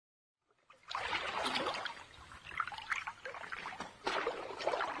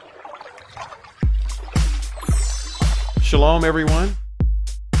Shalom, everyone.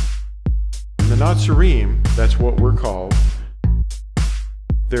 In the Nazarene, that's what we're called.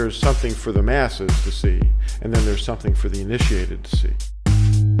 There's something for the masses to see, and then there's something for the initiated to see.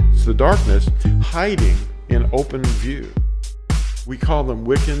 It's the darkness hiding in open view. We call them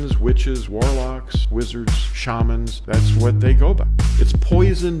Wiccans, witches, warlocks, wizards, shamans. That's what they go by. It's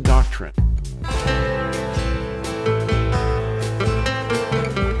poison doctrine.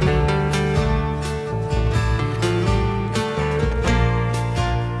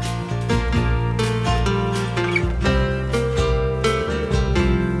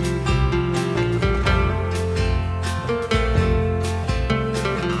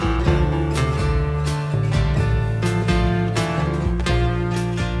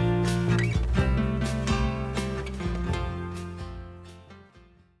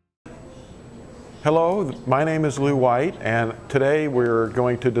 Hello, my name is Lou White, and today we're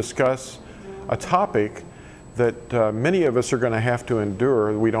going to discuss a topic that many of us are going to have to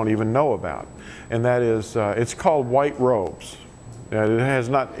endure that we don't even know about, and that is, it's called white robes. It has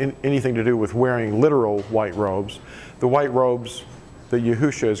not anything to do with wearing literal white robes. The white robes that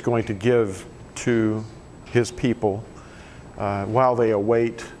Yahushua is going to give to his people while they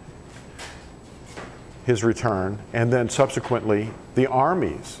await his return, and then subsequently the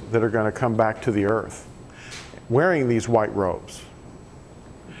armies that are going to come back to the earth wearing these white robes.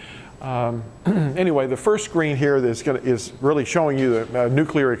 Anyway, the first screen here is really showing you a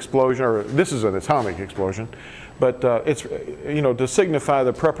nuclear explosion, or this is an atomic explosion, but it's, you know, to signify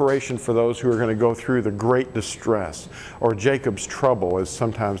the preparation for those who are going to go through the great distress, or Jacob's trouble, as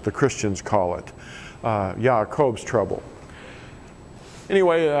sometimes the Christians call it, Yaakov's trouble.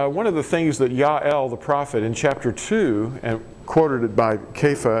 Anyway, one of the things that Yael, the prophet, in chapter 2, and quoted it by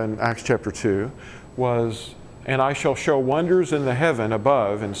Kepha in Acts chapter 2, was, "And I shall show wonders in the heaven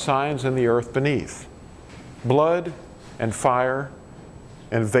above and signs in the earth beneath, blood and fire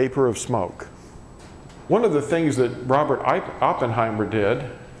and vapor of smoke." One of the things that Robert Oppenheimer did,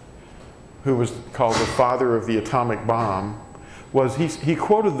 who was called the father of the atomic bomb, was he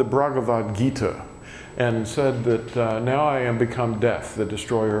quoted the Bhagavad Gita and said that now I am become death, the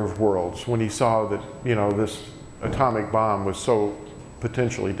destroyer of worlds, when he saw that, you know, this atomic bomb was so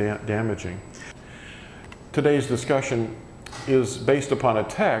potentially damaging. Today's discussion is based upon a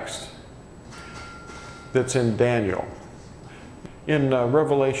text that's in Daniel. In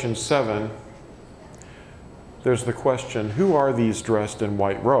Revelation 7, there's the question, who are these dressed in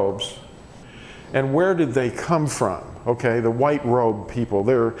white robes? And where did they come from? Okay, the white robe people.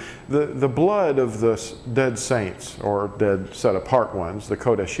 They're the blood of the dead saints, or dead set apart ones, the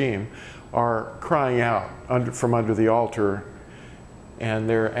Kodashim, are crying out from under the altar, and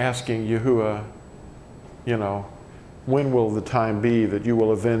they're asking Yahuwah, you know, when will the time be that you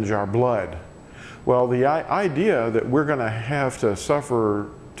will avenge our blood? Well, the idea that we're going to have to suffer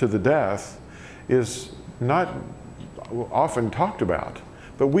to the death is not often talked about,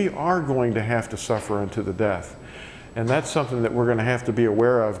 but we are going to have to suffer unto the death. And that's something that we're going to have to be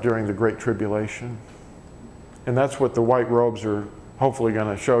aware of during the Great Tribulation. And that's what the white robes are hopefully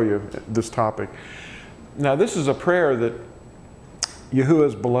going to show you, this topic. Now, this is a prayer that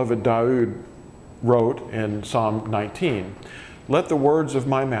Yahuwah's beloved Daud wrote in Psalm 19. "Let the words of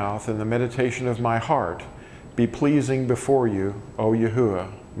my mouth and the meditation of my heart be pleasing before you, O Yahuwah,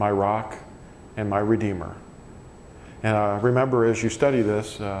 my rock and my redeemer." And remember, as you study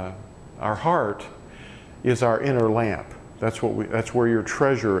this, our heart is our inner lamp. That's where your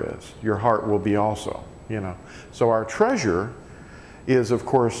treasure is. Your heart will be also, you know. So our treasure is, of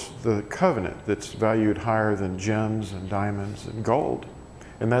course, the covenant that's valued higher than gems and diamonds and gold.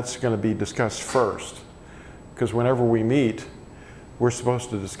 And that's going to be discussed first. Because whenever we meet, we're supposed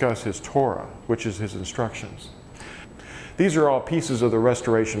to discuss his Torah, which is his instructions. These are all pieces of the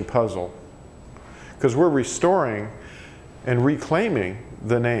restoration puzzle. Because we're restoring and reclaiming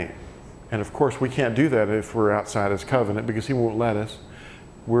the name. And of course, we can't do that if we're outside his covenant, because he won't let us.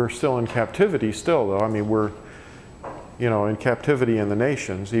 We're still in captivity still, though. I mean, we're, you know, in captivity in the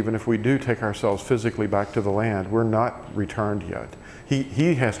nations. Even if we do take ourselves physically back to the land, we're not returned yet.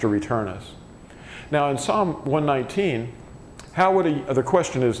 He has to return us. Now, in Psalm 119, the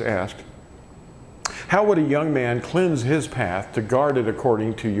question is asked, how would a young man cleanse his path to guard it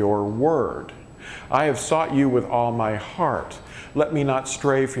according to your word? I have sought you with all my heart. Let me not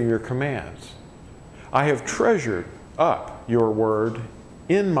stray from your commands. I have treasured up your word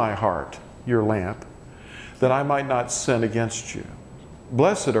in my heart, your lamp, that I might not sin against you.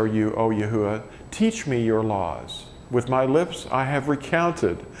 Blessed are you, O Yahuwah. Teach me your laws. With my lips I have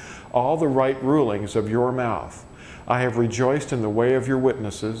recounted all the right rulings of your mouth. I have rejoiced in the way of your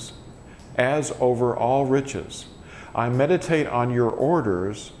witnesses as over all riches. I meditate on your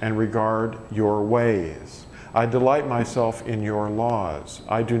orders and regard your ways. I delight myself in your laws.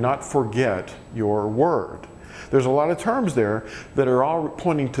 I do not forget your word. There's a lot of terms there that are all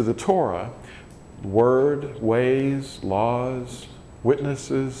pointing to the Torah. Word, ways, laws,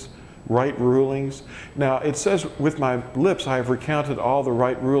 witnesses, right rulings. Now it says, with my lips I have recounted all the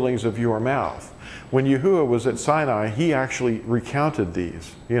right rulings of your mouth. When Yahuwah was at Sinai, he actually recounted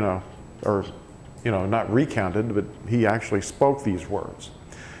these, not recounted, but he actually spoke these words,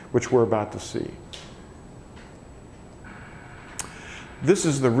 which we're about to see. This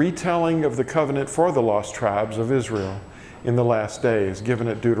is the retelling of the covenant for the lost tribes of Israel in the last days, given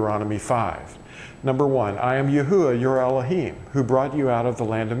at Deuteronomy 5. Number 1, I am Yahuwah, your Elohim, who brought you out of the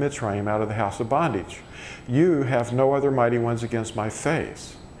land of Mitzrayim, out of the house of bondage. You have no other mighty ones against my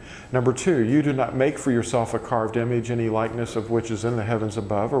face. Number 2, you do not make for yourself a carved image, any likeness of which is in the heavens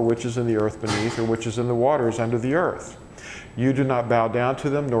above, or which is in the earth beneath, or which is in the waters under the earth. You do not bow down to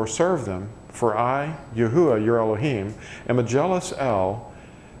them, nor serve them, for I, Yahuwah, your Elohim, am a jealous El,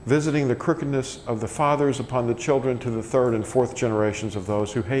 visiting the crookedness of the fathers upon the children to the third and fourth generations of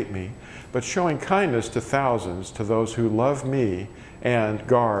those who hate me, but showing kindness to thousands, to those who love me and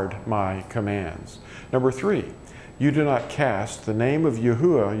guard my commands. Number 3, you do not cast the name of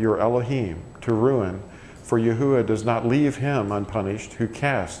Yahuwah, your Elohim, to ruin, for Yahuwah does not leave him unpunished who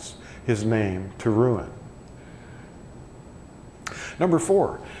casts his name to ruin. Number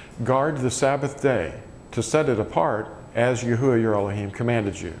 4, guard the Sabbath day, to set it apart as Yahuwah your Elohim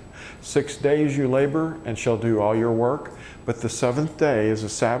commanded you. 6 days you labor and shall do all your work, but the 7th day is a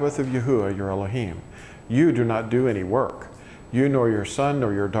Sabbath of Yahuwah your Elohim. You do not do any work. You nor your son,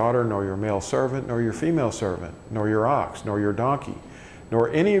 nor your daughter, nor your male servant, nor your female servant, nor your ox, nor your donkey, nor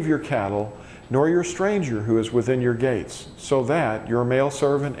any of your cattle, nor your stranger who is within your gates, so that your male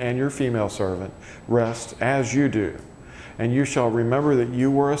servant and your female servant rest as you do. And you shall remember that you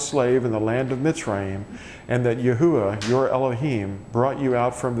were a slave in the land of Mitzrayim, and that Yahuwah, your Elohim, brought you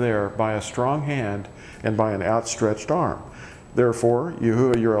out from there by a strong hand and by an outstretched arm. Therefore,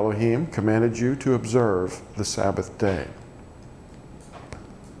 Yahuwah, your Elohim, commanded you to observe the Sabbath day.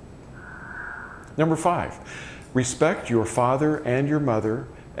 Number 5, respect your father and your mother,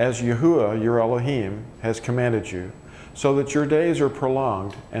 as Yahuwah, your Elohim, has commanded you, so that your days are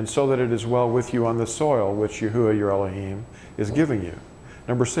prolonged, and so that it is well with you on the soil which Yahuwah your Elohim is giving you.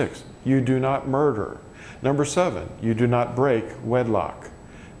 Number 6, you do not murder. Number 7, you do not break wedlock.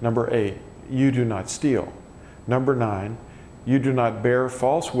 Number 8, you do not steal. Number 9, you do not bear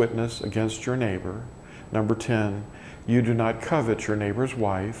false witness against your neighbor. Number 10, you do not covet your neighbor's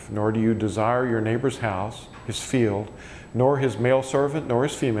wife, nor do you desire your neighbor's house, his field, nor his male servant, nor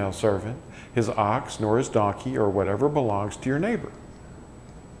his female servant, his ox, nor his donkey, or whatever belongs to your neighbor.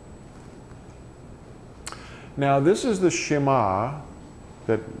 Now, this is the Shema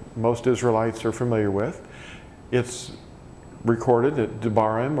that most Israelites are familiar with. It's recorded at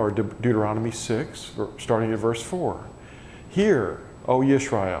Devarim, or Deuteronomy 6, starting at verse 4. Hear, O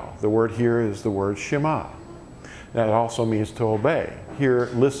Yisrael. The word here is the word Shema. That also means to obey. Hear,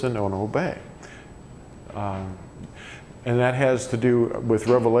 listen, and obey. And that has to do with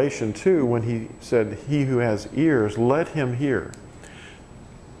Revelation 2, when he said, he who has ears, let him hear.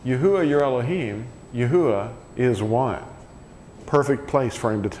 Yahuwah, your Elohim, Yahuwah is one. Perfect place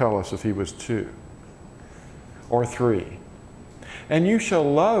for him to tell us if he was 2 or 3. And you shall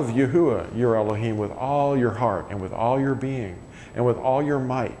love Yahuwah, your Elohim, with all your heart and with all your being and with all your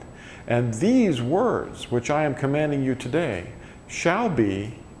might. And these words, which I am commanding you today, shall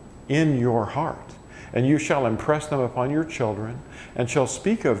be in your heart. And you shall impress them upon your children, and shall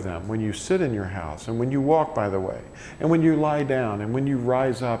speak of them when you sit in your house, and when you walk by the way, and when you lie down, and when you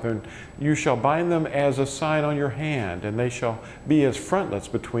rise up, and you shall bind them as a sign on your hand, and they shall be as frontlets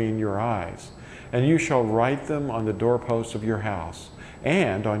between your eyes. And you shall write them on the doorposts of your house,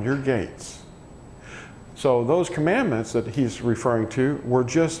 and on your gates. So those commandments that he's referring to were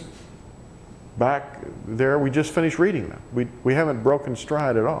just back there. We just finished reading them. We haven't broken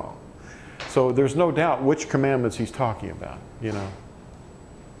stride at all. So there's no doubt which commandments he's talking about,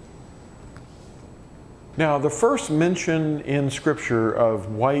 Now, the first mention in Scripture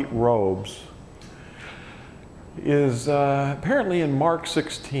of white robes is apparently in Mark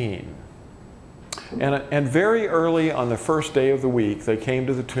 16. And very early on the first day of the week, they came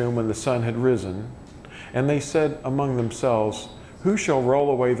to the tomb when the sun had risen, and they said among themselves, who shall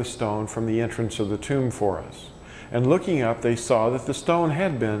roll away the stone from the entrance of the tomb for us? And looking up, they saw that the stone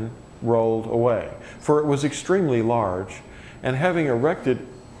had been rolled away, for it was extremely large. And having entered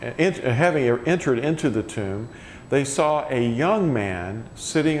into the tomb, they saw a young man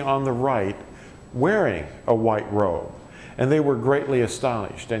sitting on the right, wearing a white robe. And they were greatly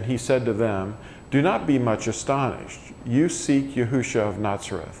astonished. And he said to them, "Do not be much astonished. You seek Yahushua of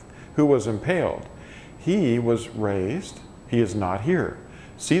Nazareth, who was impaled. He was raised. He is not here.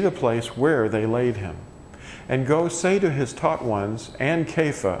 See the place where they laid him. And go say to his taught ones and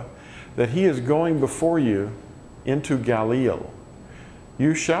Kepha that he is going before you into Galilee.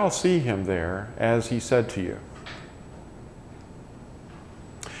 You shall see him there, as he said to you."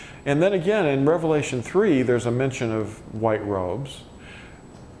 And then again in Revelation 3, there's a mention of white robes.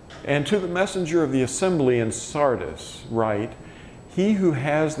 "And to the messenger of the assembly in Sardis write, he who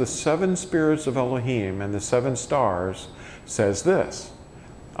has the 7 spirits of Elohim and the 7 stars says this,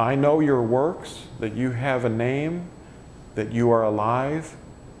 I know your works, that you have a name, that you are alive,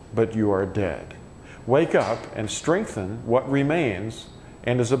 but you are dead. Wake up and strengthen what remains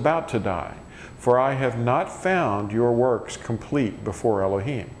and is about to die, for I have not found your works complete before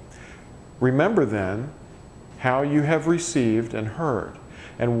Elohim. Remember then how you have received and heard,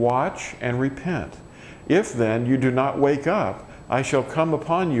 and watch and repent. If then you do not wake up, I shall come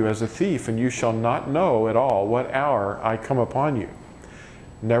upon you as a thief, and you shall not know at all what hour I come upon you.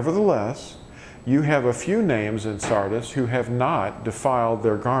 Nevertheless, you have a few names in Sardis who have not defiled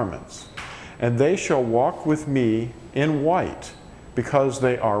their garments, and they shall walk with me in white, because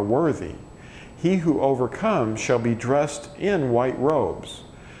they are worthy. He who overcomes shall be dressed in white robes,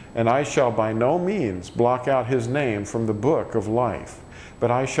 and I shall by no means block out his name from the book of life, but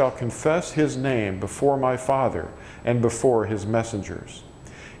I shall confess his name before my Father and before his messengers.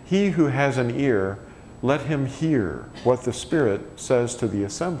 He who has an ear, let him hear what the Spirit says to the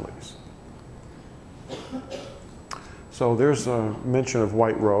assemblies." So there's a mention of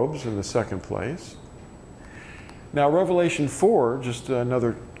white robes in the second place. Now Revelation 4, just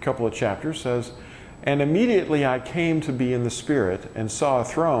another couple of chapters, says, "And immediately I came to be in the Spirit, and saw a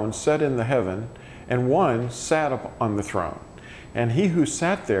throne set in the heaven, and one sat on the throne. And he who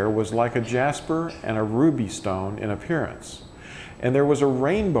sat there was like a jasper and a ruby stone in appearance. And there was a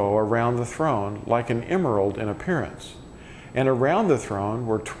rainbow around the throne, like an emerald in appearance. And around the throne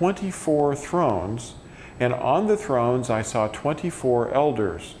were 24 thrones, and on the thrones I saw 24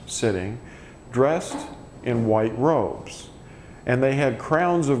 elders sitting, dressed in white robes, and they had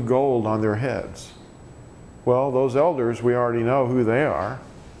crowns of gold on their heads." Well, those elders, we already know who they are.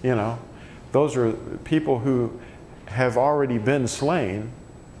 You know, those are people who have already been slain.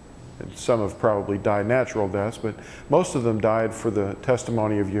 Some have probably died natural deaths, but most of them died for the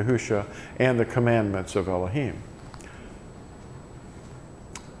testimony of Yahushua and the commandments of Elohim.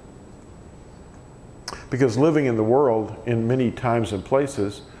 Because living in the world in many times and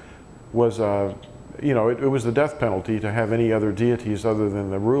places was, you know, it was the death penalty to have any other deities other than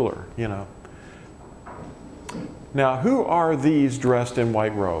the ruler, you know. Now, who are these dressed in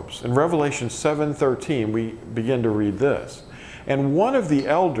white robes? In Revelation 7:13, we begin to read this. "And one of the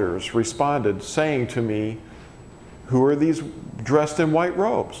elders responded, saying to me, Who are these dressed in white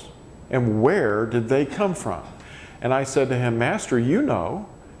robes? And where did they come from? And I said to him, Master, you know.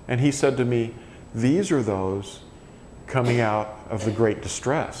 And he said to me, These are those coming out of the great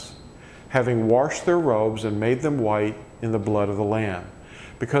distress, having washed their robes and made them white in the blood of the Lamb.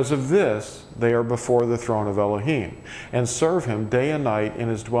 Because of this, they are before the throne of Elohim, and serve him day and night in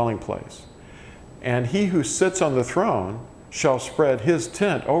his dwelling place. And he who sits on the throne shall spread his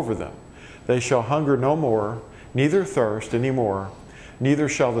tent over them. They shall hunger no more, neither thirst any more, neither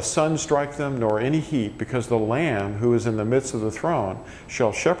shall the sun strike them, nor any heat, because the Lamb who is in the midst of the throne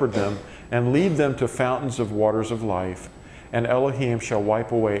shall shepherd them, and lead them to fountains of waters of life, and Elohim shall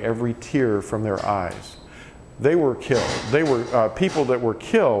wipe away every tear from their eyes." They were killed. They were people that were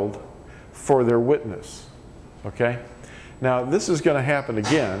killed for their witness. Okay? Now, this is going to happen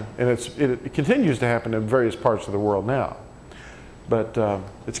again, and it continues to happen in various parts of the world now. But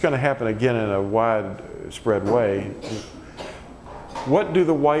it's going to happen again in a widespread way. What do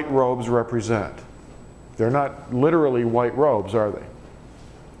the white robes represent? They're not literally white robes, are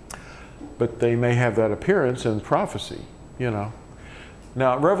they? But they may have that appearance in prophecy, you know.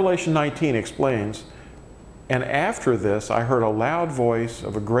 Now, Revelation 19 explains, "And after this I heard a loud voice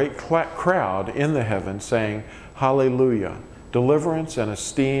of a great crowd in the heavens saying, Hallelujah, deliverance and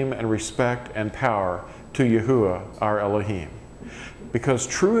esteem and respect and power to Yahuwah our Elohim. Because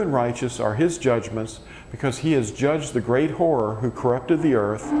true and righteous are his judgments, because he has judged the great whore who corrupted the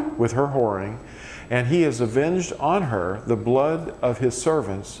earth with her whoring, and he has avenged on her the blood of his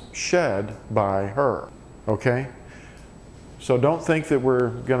servants shed by her." Okay? So don't think that we're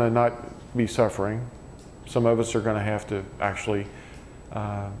going to not be suffering. Some of us are going to have to actually,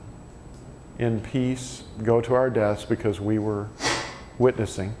 in peace, go to our deaths because we were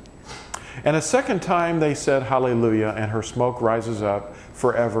witnessing. And a second time they said, Hallelujah, and her smoke rises up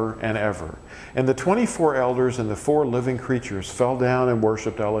forever and ever. And the 24 elders and the 4 living creatures fell down and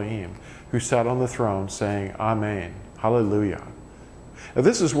worshipped Elohim, who sat on the throne, saying, Amen, Hallelujah. Now,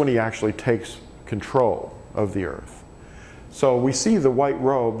 this is when he actually takes control of the earth. So we see the white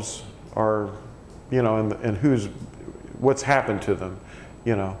robes are, you know, and what's happened to them,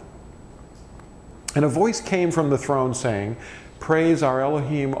 you know. And a voice came from the throne saying, Praise our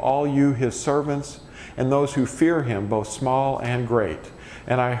Elohim, all you his servants, and those who fear him, both small and great.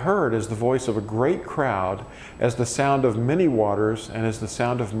 And I heard as the voice of a great crowd, as the sound of many waters, and as the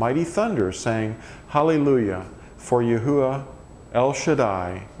sound of mighty thunders, saying, Hallelujah, for Yahuwah El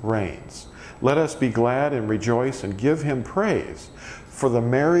Shaddai reigns. Let us be glad and rejoice and give him praise, for the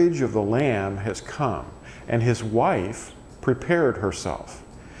marriage of the Lamb has come, and his wife prepared herself.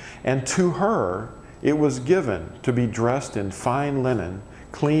 And to her it was given to be dressed in fine linen,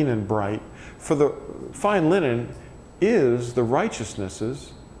 clean and bright, for the fine linen is the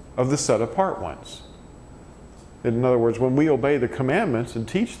righteousnesses of the set-apart ones. In other words, when we obey the commandments and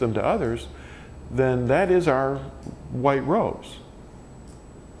teach them to others, then that is our white robes.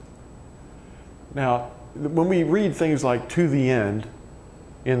 Now, when we read things like to the end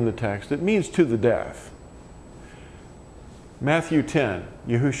in the text, it means to the death. Matthew 10,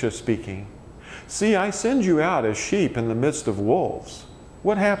 Yahushua speaking, See, I send you out as sheep in the midst of wolves.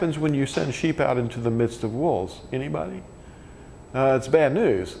 What happens when you send sheep out into the midst of wolves? Anybody? It's bad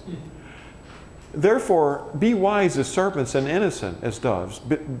news. Therefore, be wise as serpents and innocent as doves.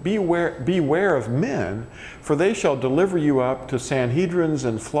 Beware of men, for they shall deliver you up to Sanhedrins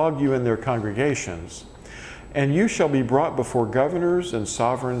and flog you in their congregations. And you shall be brought before governors and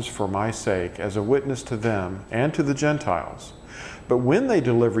sovereigns for my sake, as a witness to them and to the Gentiles. But when they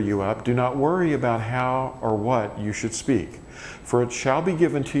deliver you up, do not worry about how or what you should speak. For it shall be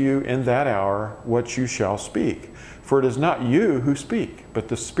given to you in that hour what you shall speak. For it is not you who speak, but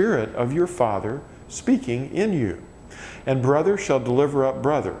the Spirit of your Father speaking in you. And brother shall deliver up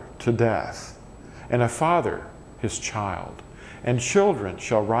brother to death, and a father his child. And children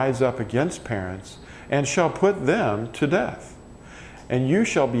shall rise up against parents, and shall put them to death. And you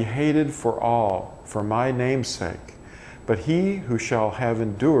shall be hated for all, for my name's sake. But he who shall have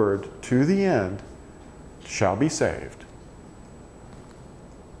endured to the end shall be saved.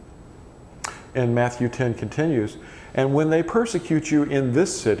 And Matthew 10 continues, And when they persecute you in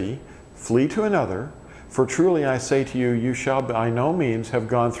this city, flee to another, for truly I say to you, you shall by no means have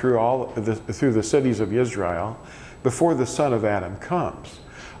gone through through the cities of Israel before the Son of Adam comes.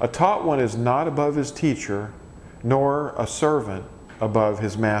 A taught one is not above his teacher, nor a servant above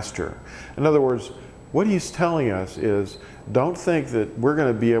his master. In other words, what he's telling us is, don't think that we're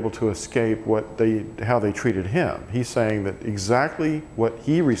going to be able to escape how they treated him. He's saying that exactly what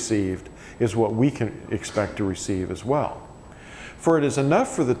he received is what we can expect to receive as well. For it is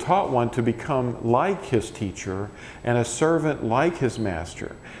enough for the taught one to become like his teacher and a servant like his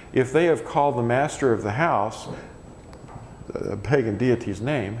master. If they have called the master of the house, a pagan deity's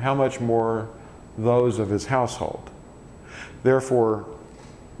name, how much more those of his household? Therefore,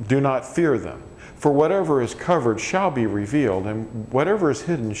 do not fear them. For whatever is covered shall be revealed, and whatever is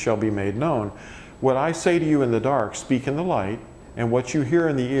hidden shall be made known. What I say to you in the dark, speak in the light, and what you hear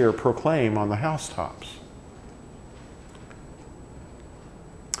in the ear, proclaim on the housetops.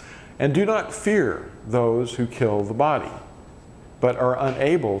 And do not fear those who kill the body, but are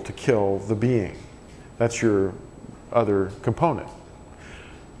unable to kill the being. That's your other component.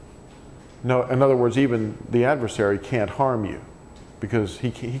 No, in other words, even the adversary can't harm you, because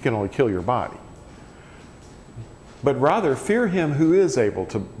he can only kill your body. But rather fear him who is able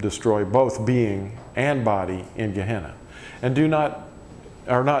to destroy both being and body in Gehenna. And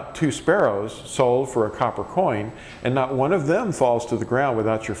are not 2 sparrows sold for a copper coin, and not one of them falls to the ground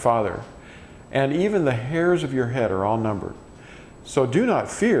without your Father. And even the hairs of your head are all numbered. So do not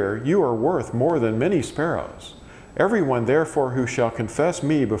fear, you are worth more than many sparrows. Everyone therefore who shall confess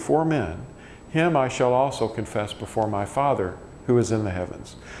me before men, him I shall also confess before my Father who is in the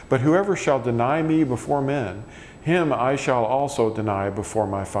heavens. But whoever shall deny me before men, him I shall also deny before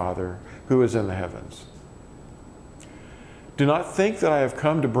my Father who is in the heavens. Do not think that I have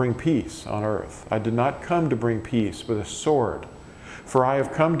come to bring peace on earth. I did not come to bring peace, but a sword. For I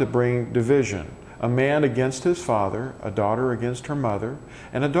have come to bring division, a man against his father, a daughter against her mother,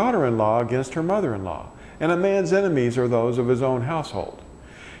 and a daughter-in-law against her mother-in-law. And a man's enemies are those of his own household.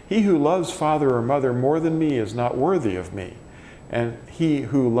 He who loves father or mother more than me is not worthy of me. And he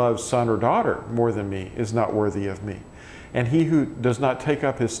who loves son or daughter more than me is not worthy of me. And he who does not take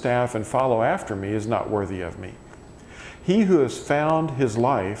up his staff and follow after me is not worthy of me. He who has found his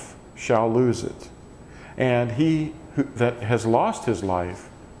life shall lose it, and he that has lost his life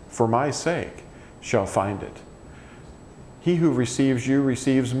for my sake shall find it. He who receives you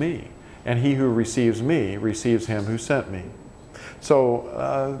receives me, and he who receives me receives him who sent me.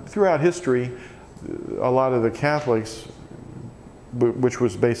 So throughout history, a lot of the Catholics, which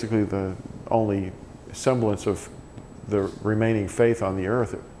was basically the only semblance of the remaining faith on the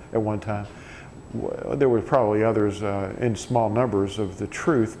earth at one time, there were probably others in small numbers of the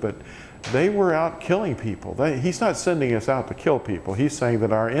truth, but they were out killing people. He's not sending us out to kill people. He's saying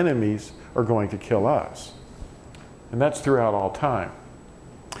that our enemies are going to kill us. And that's throughout all time.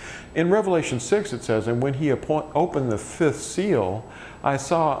 In Revelation 6 it says, and when he opened the fifth seal, I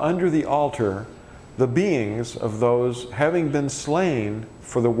saw under the altar the beings of those having been slain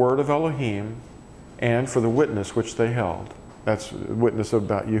for the word of Elohim and for the witness which they held. That's witness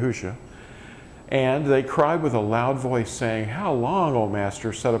about Yahushua. And they cried with a loud voice, saying, how long, O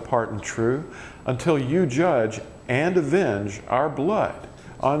Master, set apart and true, until you judge and avenge our blood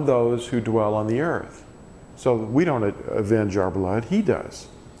on those who dwell on the earth? So we don't avenge our blood, he does.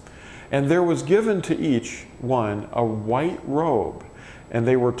 And there was given to each one a white robe, and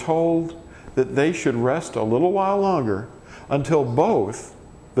they were told that they should rest a little while longer until both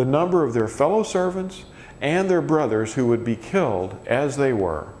the number of their fellow servants and their brothers who would be killed as they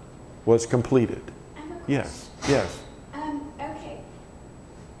were was completed. Yes, yes. Okay.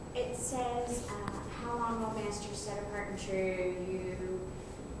 It says, how long, O Master, set apart and true, you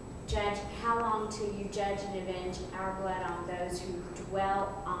judge, how long till you judge and avenge our blood on those who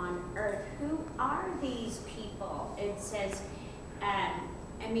dwell on earth? Who are these people? It says, I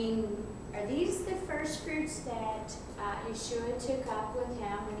mean, are these the first fruits that Yeshua took up with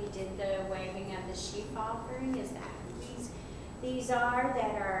him when he did the waving of the sheep offering? Is that who these are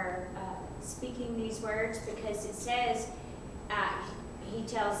that are speaking these words? Because it says, he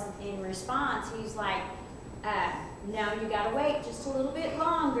tells in response, he's like, no, you got to wait just a little bit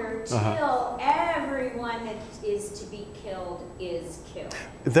longer till everyone that is to be killed is killed.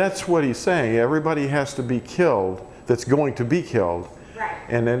 That's what he's saying. Everybody has to be killed that's going to be killed. Right.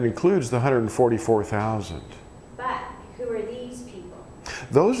 And that includes the 144,000. But who are these people?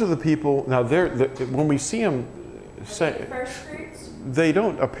 Those are the people, now when we see them say, the first fruits? They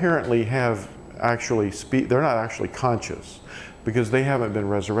don't apparently have actually they're not actually conscious because they haven't been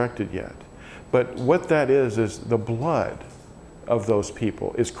resurrected yet. But what that is the blood of those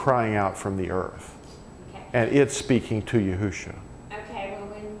people is crying out from the earth. Okay. And it's speaking to Yahushua. Okay, well,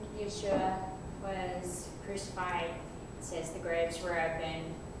 when Yeshua was crucified, it says the graves were open,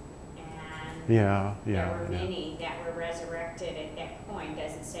 and there were many that were resurrected at that point. It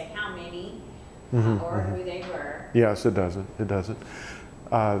doesn't say how many or who they were. Yes, it doesn't. It doesn't.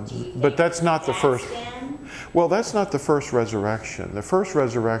 But that's not the first. Well, that's not the first resurrection. The first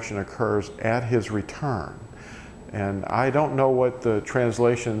resurrection occurs at his return. And I don't know what the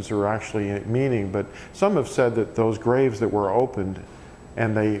translations are actually meaning, but some have said that those graves that were opened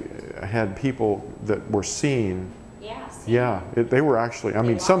and they had people that were seen. Yeah, they were actually, I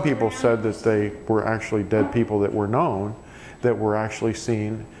mean, some people said that they were actually dead people that were known, that were actually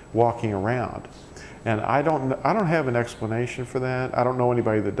seen walking around. And I don't have an explanation for that. I don't know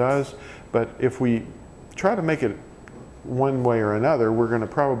anybody that does, but if we try to make it one way or another, we're going to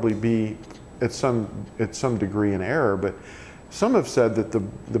probably be at some degree in error. But some have said that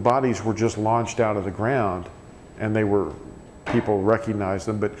the bodies were just launched out of the ground and people recognized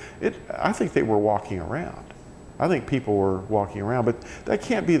them, but I think they were walking around. I think people were walking around, but that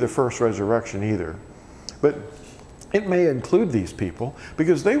can't be the first resurrection either. But it may include these people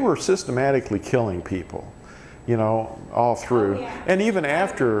because they were systematically killing people, you know, all through. And even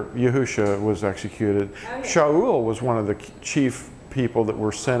after Yahushua was executed, Shaul was one of the chief people that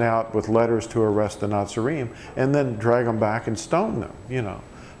were sent out with letters to arrest the Nazarene and then drag them back and stone them, you know.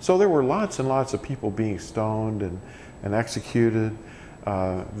 So there were lots and lots of people being stoned and executed.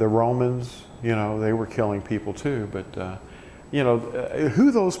 The Romans, you know, they were killing people too. But, you know,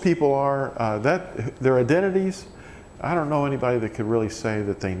 who those people are, their identities, I don't know anybody that could really say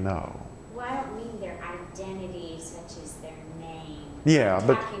that they know. Well, I don't mean their identity such as their name. Yeah, I'm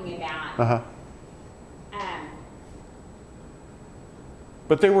talking about.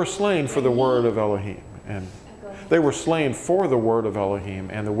 But they were slain for the word of Elohim, and they were slain for the word of Elohim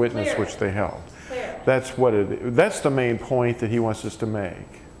and the witness which they held. That's that's the main point that he wants us to make.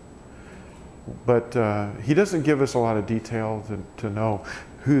 But he doesn't give us a lot of detail to know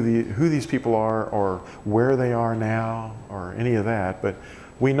who these people are or where they are now or any of that. But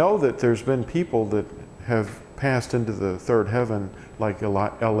we know that there's been people that have passed into the third heaven, like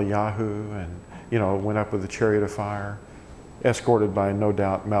Eliyahu, and, you know, went up with the chariot of fire. escorted by, no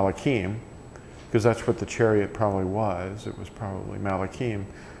doubt, Malachim, because that's what the chariot probably was. It was probably Malachim.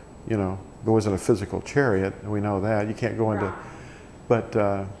 You know, there wasn't a physical chariot, and we know that. You can't go into, but,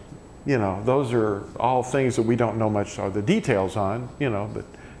 you know, those are all things that we don't know much of the details on, you know, but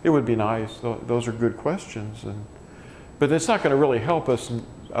it would be nice. Those are good questions. But it's not going to really help us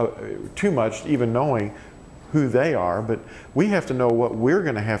too much, even knowing who they are, but we have to know what we're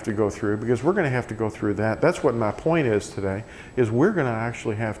going to have to go through, because we're going to have to go through that. That's what my point is today, is we're going to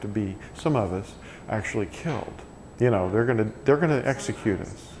actually have to be, some of us, actually killed. You know, they're going to execute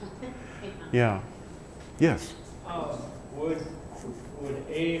us. Yeah. Yes? Would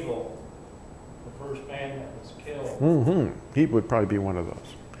Abel, the first man that was killed, Mm-hmm. He would probably be one of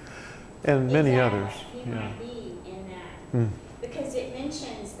those. And many others. He might be in that. Mm. Because it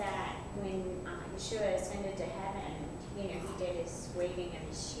mentions that when Yeshua ascended to heaven, you know, he did his waving of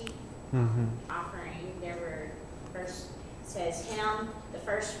his sheep offering. There were, first says him, the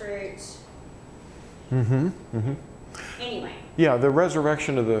first fruits. Anyway. Yeah, the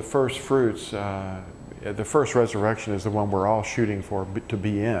resurrection of the first fruits, the first resurrection is the one we're all shooting for to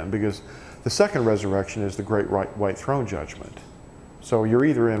be in, because the second resurrection is the great white throne judgment. So you're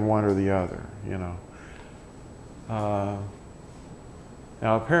either in one or the other, you know.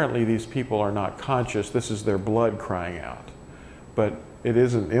 Now apparently these people are not conscious. This is their blood crying out. But it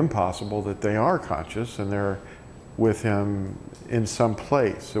isn't impossible that they are conscious and they're with him in some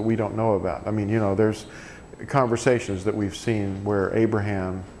place that we don't know about. I mean, you know, there's conversations that we've seen where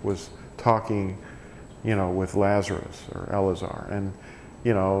Abraham was talking, you know, with Lazarus or Eleazar, and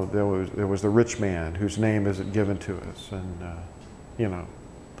you know, there was the rich man whose name isn't given to us, and you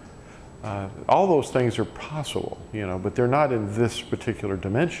know, all those things are possible, you know, but they're not in this particular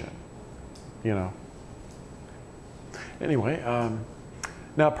dimension, you know. Anyway,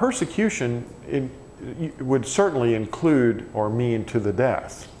 now persecution would certainly include or mean to the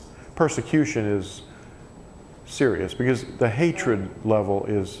death. Persecution is serious because the hatred level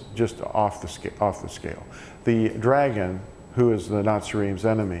is just off the scale. The dragon, who is the Nazarene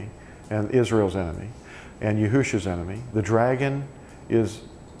enemy and Israel's enemy and Yahusha's enemy, the dragon is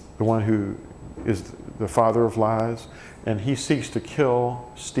the one who is the father of lies, and he seeks to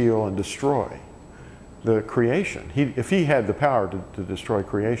kill, steal, and destroy the creation. If he had the power to destroy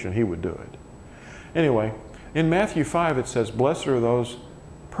creation, he would do it. Anyway, in Matthew 5 it says, "Blessed are those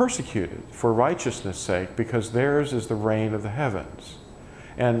persecuted for righteousness' sake, because theirs is the reign of the heavens."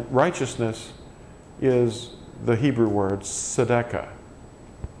 And righteousness is the Hebrew word tzedakah.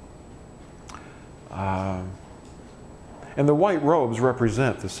 And the white robes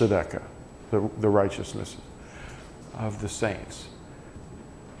represent the tzedakah, the righteousness of the saints.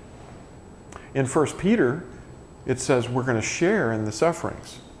 In 1 Peter, it says we're going to share in the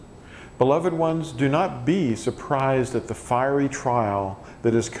sufferings. Beloved ones, do not be surprised at the fiery trial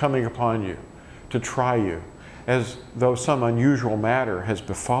that is coming upon you to try you, as though some unusual matter has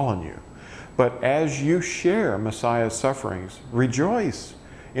befallen you. But as you share Messiah's sufferings, rejoice,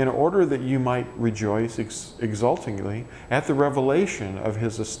 in order that you might rejoice exultingly at the revelation of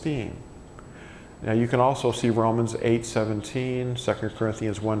his esteem. Now you can also see Romans 8:17, 2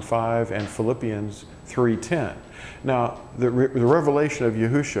 Corinthians 1:5, and Philippians 3:10. Now the revelation of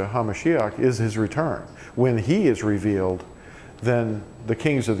Yahushua HaMashiach is his return. When he is revealed, then the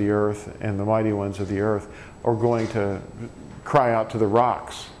kings of the earth and the mighty ones of the earth are going to cry out to the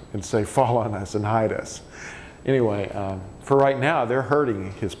rocks and say, "Fall on us and hide us." Anyway, for right now, they're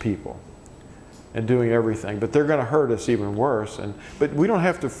hurting his people and doing everything, but they're going to hurt us even worse. But we don't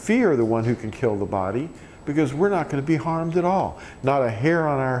have to fear the one who can kill the body, because we're not going to be harmed at all. Not a hair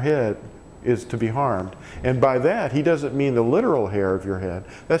on our head is to be harmed. And by that, he doesn't mean the literal hair of your head.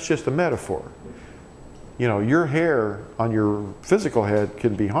 That's just a metaphor. You know, your hair on your physical head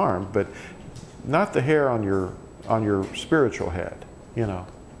can be harmed, but not the hair on your spiritual head, you know.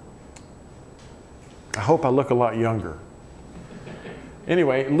 I hope I look a lot younger.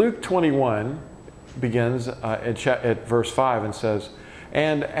 Anyway, Luke 21 begins at verse 5 and says,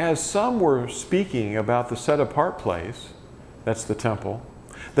 "And as some were speaking about the set-apart place," that's the temple,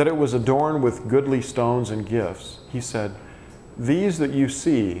 "that it was adorned with goodly stones and gifts, he said, These that you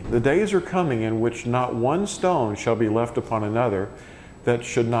see, the days are coming in which not one stone shall be left upon another that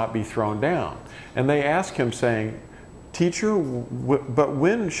should not be thrown down. And they asked him, saying, Teacher, but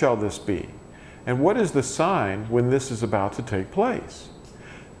when shall this be? And what is the sign when this is about to take place?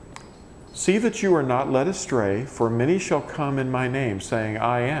 See that you are not led astray, for many shall come in my name, saying,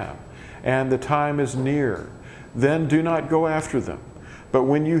 I am, and the time is near. Then do not go after them. But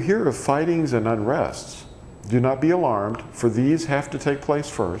when you hear of fightings and unrests, do not be alarmed, for these have to take place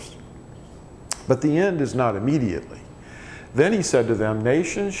first. But the end is not immediately. Then he said to them,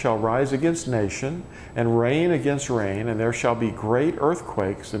 Nation shall rise against nation, and reign against reign, and there shall be great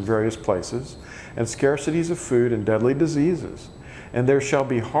earthquakes in various places, and scarcities of food, and deadly diseases. And there shall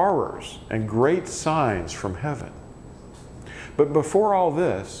be horrors and great signs from heaven. But before all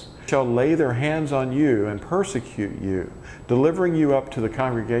this, shall lay their hands on you and persecute you, delivering you up to the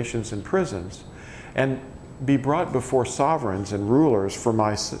congregations and prisons, and be brought before sovereigns and rulers for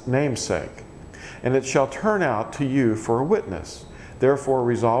my name's sake. And it shall turn out to you for a witness. Therefore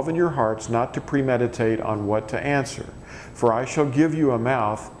resolve in your hearts not to premeditate on what to answer. For I shall give you a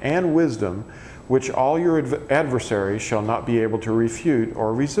mouth and wisdom, which all your adversaries shall not be able to refute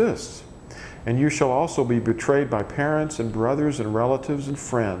or resist. And you shall also be betrayed by parents and brothers and relatives and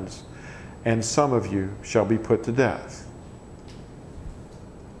friends, and some of you shall be put to death.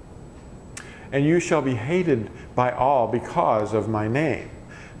 And you shall be hated by all because of my name,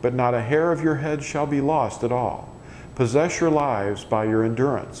 but not a hair of your head shall be lost at all. Possess your lives by your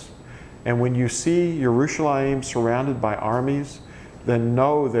endurance. And when you see Jerusalem surrounded by armies, then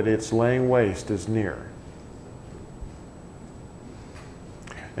know that its laying waste is near.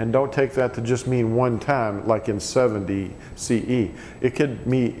 And don't take that to just mean one time, like in 70 CE. It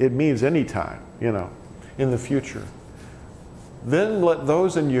means any time, in the future. Then let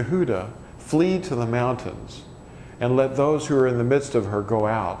those in Yehuda flee to the mountains, and let those who are in the midst of her go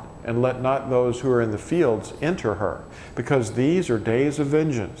out, and let not those who are in the fields enter her, because these are days of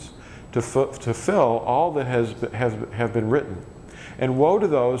vengeance, to fill all that have been written. And woe to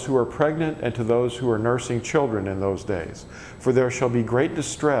those who are pregnant and to those who are nursing children in those days. For there shall be great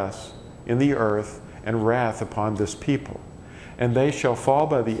distress in the earth and wrath upon this people. And they shall fall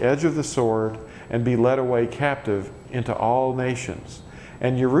by the edge of the sword and be led away captive into all nations.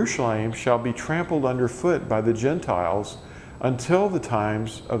 And Jerusalem shall be trampled underfoot by the Gentiles until the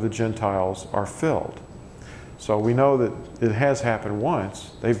times of the Gentiles are filled. So we know that it has happened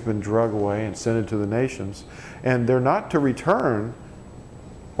once. They've been dragged away and sent into the nations. And they're not to return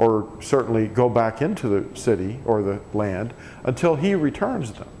or certainly go back into the city or the land until he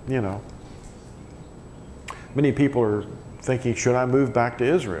returns them, Many people are thinking, should I move back to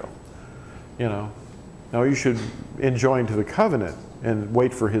Israel? No, you should enjoin to the covenant and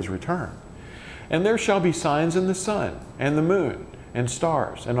wait for his return. And there shall be signs in the sun and the moon and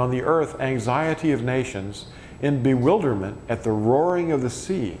stars, and on the earth anxiety of nations, in bewilderment at the roaring of the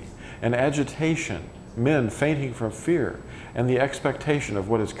sea, and agitation, men fainting from fear, and the expectation of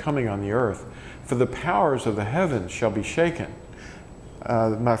what is coming on the earth. For the powers of the heavens shall be shaken.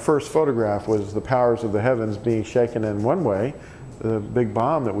 My first photograph was the powers of the heavens being shaken in one way, the big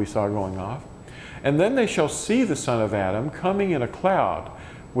bomb that we saw going off. And then they shall see the Son of Adam coming in a cloud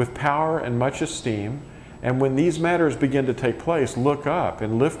with power and much esteem. And when these matters begin to take place, look up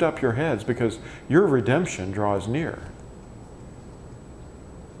and lift up your heads, because your redemption draws near.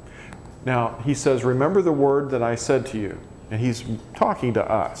 Now, he says, remember the word that I said to you. And he's talking to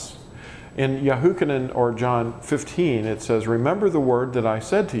us. In Yahuchanan or John 15, it says, remember the word that I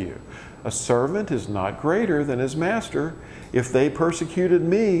said to you. A servant is not greater than his master. If they persecuted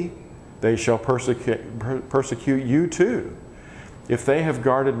me, they shall persecute you too. If they have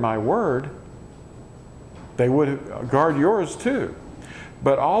guarded my word, they would guard yours too.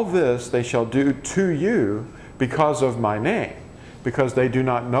 But all this they shall do to you because of my name, because they do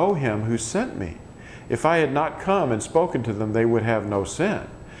not know him who sent me. If I had not come and spoken to them, they would have no sin.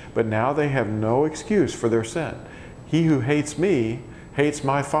 But now they have no excuse for their sin. He who hates me hates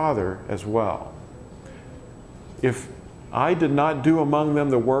my Father as well. If I did not do among them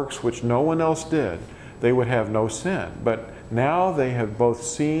the works which no one else did, they would have no sin. But now they have both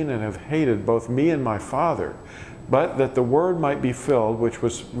seen and have hated both me and my Father. But that the word might be filled, which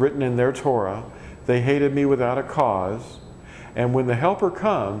was written in their Torah, they hated me without a cause. And when the Helper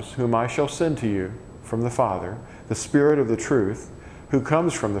comes, whom I shall send to you from the Father, the Spirit of the truth, who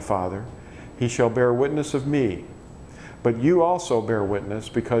comes from the Father, he shall bear witness of me. But you also bear witness,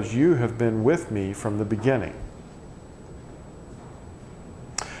 because you have been with me from the beginning.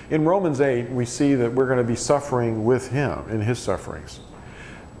 In Romans 8, we see that we're going to be suffering with him in his sufferings.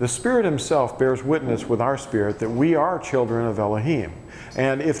 The Spirit himself bears witness with our spirit that we are children of Elohim.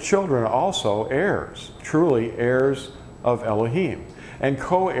 And if children, also heirs, truly heirs of Elohim, and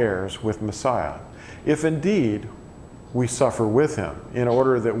co-heirs with Messiah, if indeed we suffer with him, in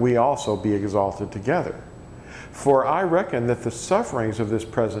order that we also be exalted together. For I reckon that the sufferings of this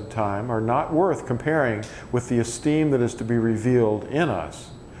present time are not worth comparing with the esteem that is to be revealed in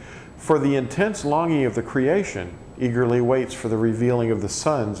us. For the intense longing of the creation eagerly waits for the revealing of the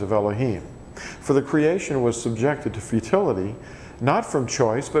sons of Elohim. For the creation was subjected to futility, not from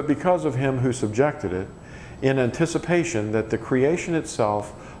choice, but because of him who subjected it, in anticipation that the creation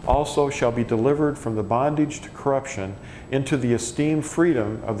itself also shall be delivered from the bondage to corruption into the esteemed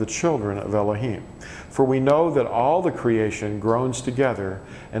freedom of the children of Elohim. For we know that all the creation groans together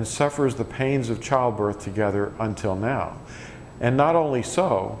and suffers the pains of childbirth together until now. And not only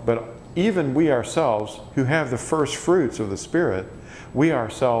so, but even we ourselves, who have the first fruits of the Spirit, we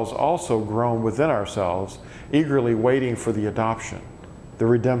ourselves also groan within ourselves, eagerly waiting for the adoption, the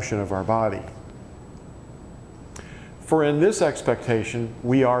redemption of our body. For in this expectation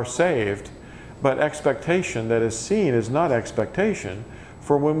we are saved, but expectation that is seen is not expectation.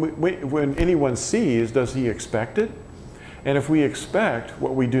 For when anyone sees, does he expect it? And if we expect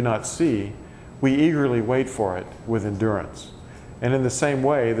what we do not see, we eagerly wait for it with endurance. And in the same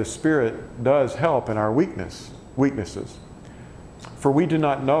way, the Spirit does help in our weaknesses. For we do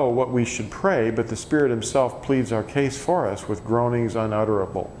not know what we should pray, but the Spirit Himself pleads our case for us with groanings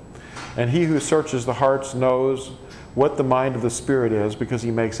unutterable. And He who searches the hearts knows what the mind of the Spirit is, because He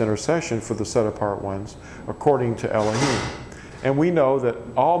makes intercession for the set-apart ones according to Elohim. And we know that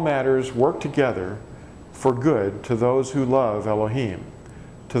all matters work together for good to those who love Elohim,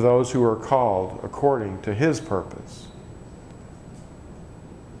 to those who are called according to His purpose.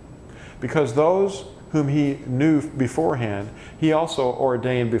 Because those whom He knew beforehand, He also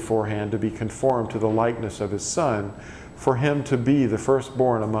ordained beforehand to be conformed to the likeness of His Son, for Him to be the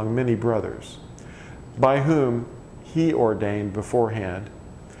firstborn among many brothers. By whom He ordained beforehand,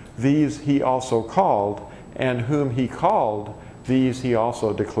 these He also called, and whom He called, these He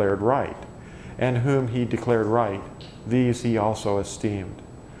also declared right. And whom He declared right, these He also esteemed.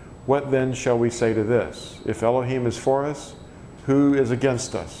 What then shall we say to this? If Elohim is for us, who is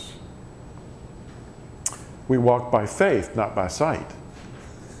against us? We walk by faith, not by sight.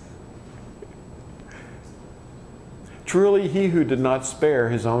 Truly, He who did not spare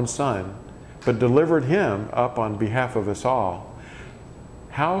His own Son, but delivered Him up on behalf of us all,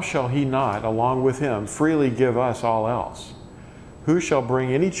 how shall He not, along with Him, freely give us all else? Who shall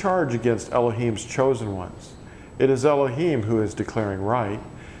bring any charge against Elohim's chosen ones? It is Elohim who is declaring right.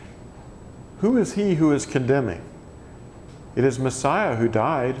 Who is he who is condemning? It is Messiah who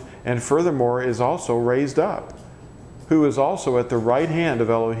died, and furthermore is also raised up, who is also at the right hand of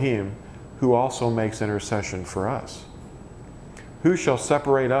Elohim, who also makes intercession for us. Who shall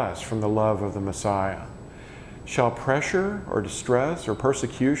separate us from the love of the Messiah? Shall pressure or distress or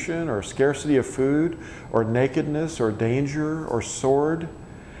persecution or scarcity of food or nakedness or danger or sword?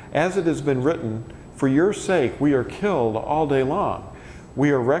 As it has been written, for your sake we are killed all day long.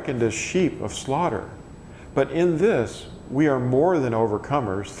 We are reckoned as sheep of slaughter. But in this we are more than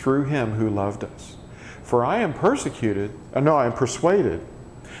overcomers through Him who loved us. For I am persuaded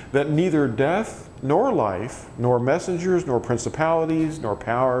that neither death nor life, nor messengers, nor principalities, nor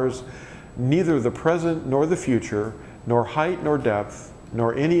powers, neither the present nor the future, nor height nor depth,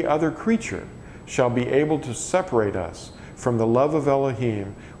 nor any other creature shall be able to separate us from the love of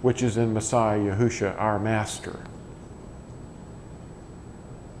Elohim, which is in Messiah Yahusha, our Master.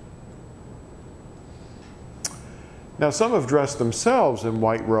 Now some have dressed themselves in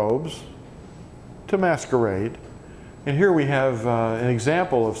white robes to masquerade. And here we have an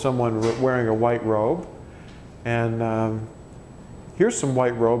example of someone wearing a white robe. And here's some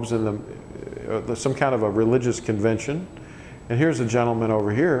white robes in some kind of a religious convention. And here's a gentleman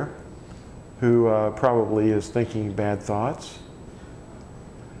over here who probably is thinking bad thoughts.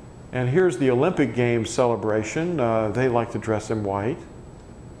 And here's the Olympic Games celebration. They like to dress in white.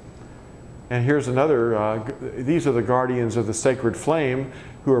 And here's another, these are the guardians of the sacred flame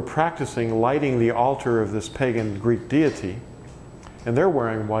who are practicing lighting the altar of this pagan Greek deity. And they're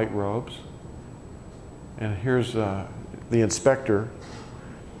wearing white robes. And here's the inspector.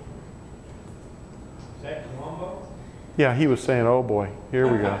 Is that Colombo? Yeah, he was saying, oh boy,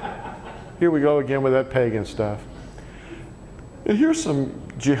 here we go. Here we go again with that pagan stuff. And here's some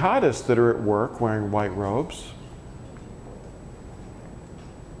jihadists that are at work wearing white robes.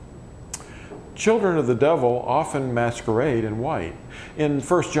 Children of the devil often masquerade in white. In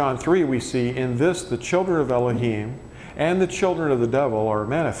 1 John 3 we see, in this the children of Elohim and the children of the devil are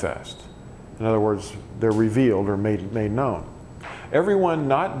manifest. In other words, they're revealed or made known. Everyone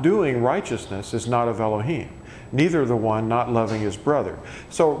not doing righteousness is not of Elohim, neither the one not loving his brother.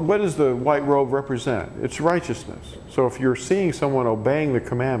 So what does the white robe represent? It's righteousness. So if you're seeing someone obeying the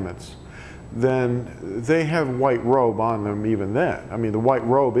commandments, then they have white robe on them even then. I mean, the white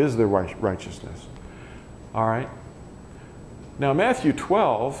robe is their righteousness. All right? Now, Matthew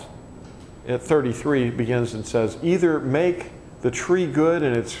 12 at 33 begins and says, either make the tree good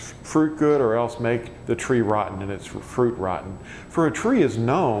and its fruit good, or else make the tree rotten and its fruit rotten. For a tree is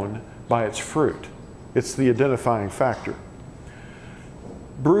known by its fruit. It's the identifying factor.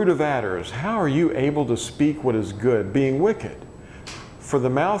 Brood of adders, how are you able to speak what is good, being wicked? For the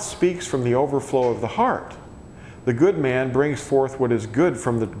mouth speaks from the overflow of the heart. The good man brings forth what is good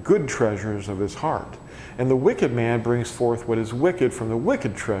from the good treasures of his heart, and the wicked man brings forth what is wicked from the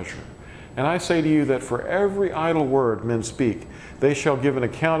wicked treasure. And I say to you that for every idle word men speak, they shall give an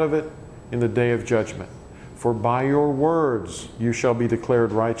account of it in the day of judgment. For by your words you shall be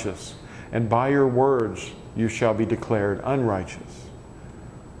declared righteous, and by your words you shall be declared unrighteous.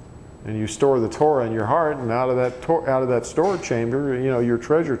 And you store the Torah in your heart, and out of that storage chamber, your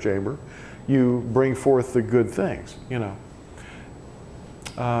treasure chamber, you bring forth the good things, In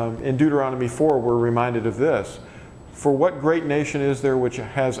Deuteronomy 4, we're reminded of this. For what great nation is there which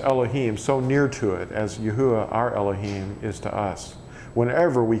has Elohim so near to it as Yahuwah our Elohim is to us,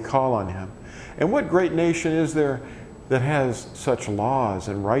 whenever we call on him? And what great nation is there that has such laws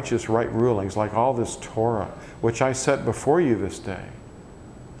and righteous right rulings like all this Torah, which I set before you this day?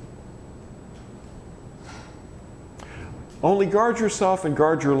 Only guard yourself and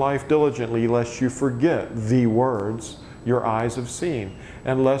guard your life diligently, lest you forget the words your eyes have seen,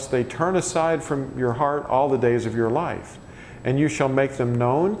 and lest they turn aside from your heart all the days of your life. And you shall make them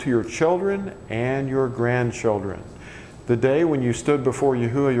known to your children and your grandchildren. The day when you stood before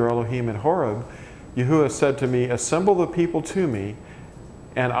Yahuwah your Elohim in Horeb, Yahuwah said to me, assemble the people to me,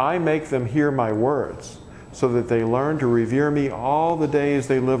 and I make them hear my words, so that they learn to revere me all the days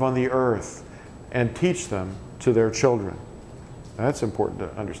they live on the earth, and teach them to their children. That's important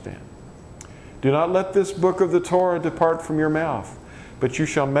to understand. Do not let this book of the Torah depart from your mouth, but you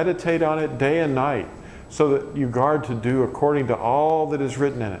shall meditate on it day and night, so that you guard to do according to all that is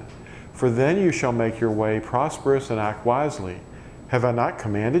written in it. For then you shall make your way prosperous and act wisely. Have I not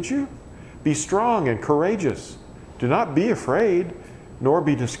commanded you? Be strong and courageous. Do not be afraid, nor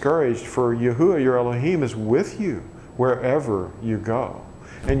be discouraged, for Yahuwah your Elohim is with you wherever you go.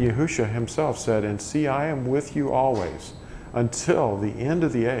 And Yahushua himself said, and see, I am with you always, until the end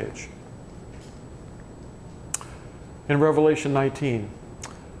of the age. In Revelation 19,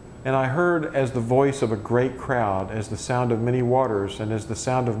 and I heard as the voice of a great crowd, as the sound of many waters, and as the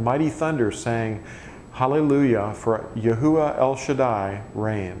sound of mighty thunder, saying, Hallelujah, for Yahuwah El Shaddai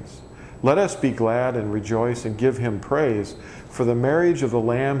reigns. Let us be glad and rejoice and give him praise, for the marriage of the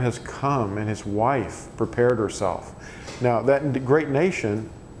Lamb has come, and his wife prepared herself. Now, that great nation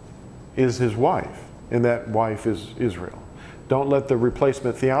is his wife, and that wife is Israel. Don't let the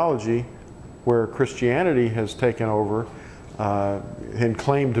replacement theology, where Christianity has taken over and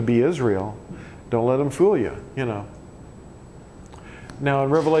claimed to be Israel, don't let them fool you, Now in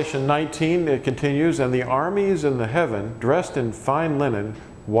Revelation 19, it continues, and the armies in the heaven, dressed in fine linen,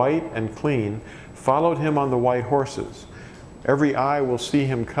 white and clean, followed him on the white horses. Every eye will see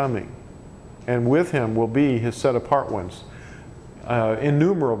him coming, and with him will be his set apart ones,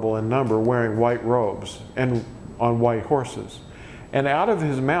 innumerable in number, wearing white robes and on white horses. And out of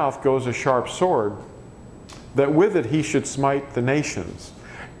his mouth goes a sharp sword, that with it he should smite the nations,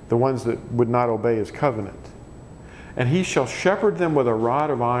 the ones that would not obey his covenant. And he shall shepherd them with a rod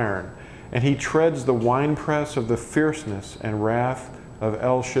of iron, and he treads the winepress of the fierceness and wrath of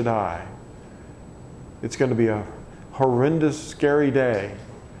El Shaddai. It's going to be a horrendous, scary day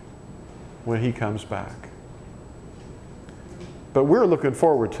when he comes back. But we're looking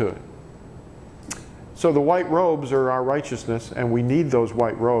forward to it. So the white robes are our righteousness, and we need those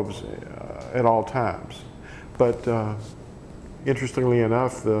white robes at all times. But interestingly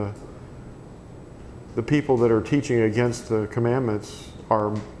enough, the people that are teaching against the commandments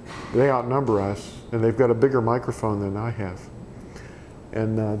they outnumber us, and they've got a bigger microphone than I have.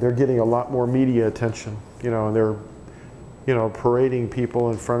 And they're getting a lot more media attention, and they're, parading people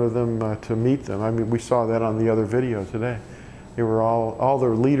in front of them to meet them. I mean, we saw that on the other video today. They were all the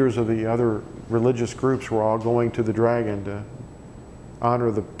leaders of the other religious groups were all going to the dragon to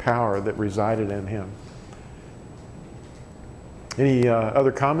honor the power that resided in him. Any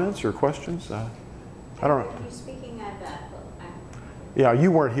other comments or questions? I don't know. Are you speaking of Yeah,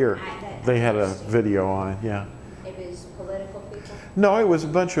 you weren't here. They had a video on, yeah. It was political people? No, it was a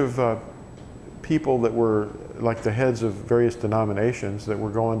bunch of people that were like the heads of various denominations that were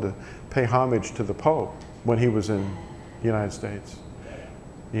going to pay homage to the Pope when he was in the United States.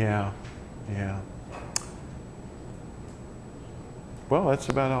 Yeah, yeah. Well, that's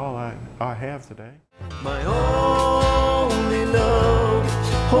about all I have today. My only love,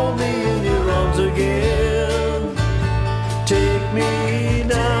 hold me in your arms again. Take me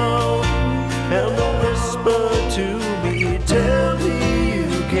now, and don't whisper to me, tell me you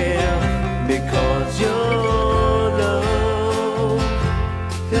care, because your love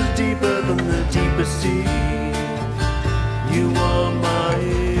is is deeper than the deepest sea. You are my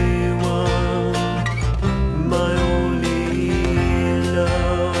one, my only love.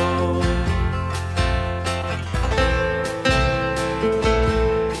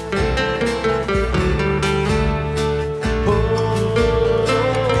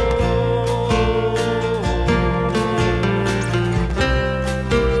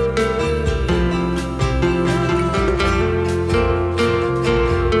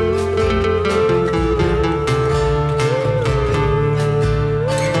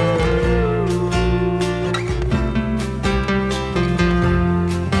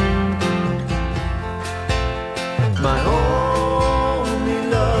 My only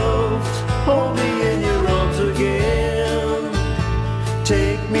love, hold me in your arms again.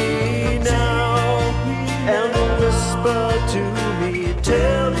 Take me now and whisper to me,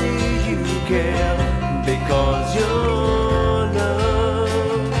 tell me you care, because your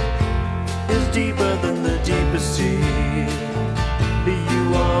love is deeper than the deepest sea. You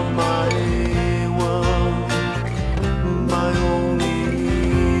are my one, my only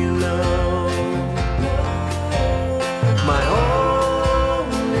love. My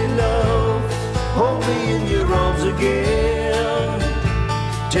only love, hold me in your arms again.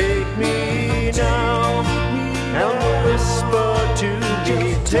 Take me now and whisper to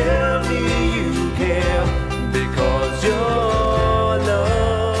me, tell me you care, because your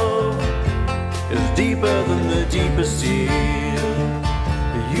love is deeper than the deepest sea.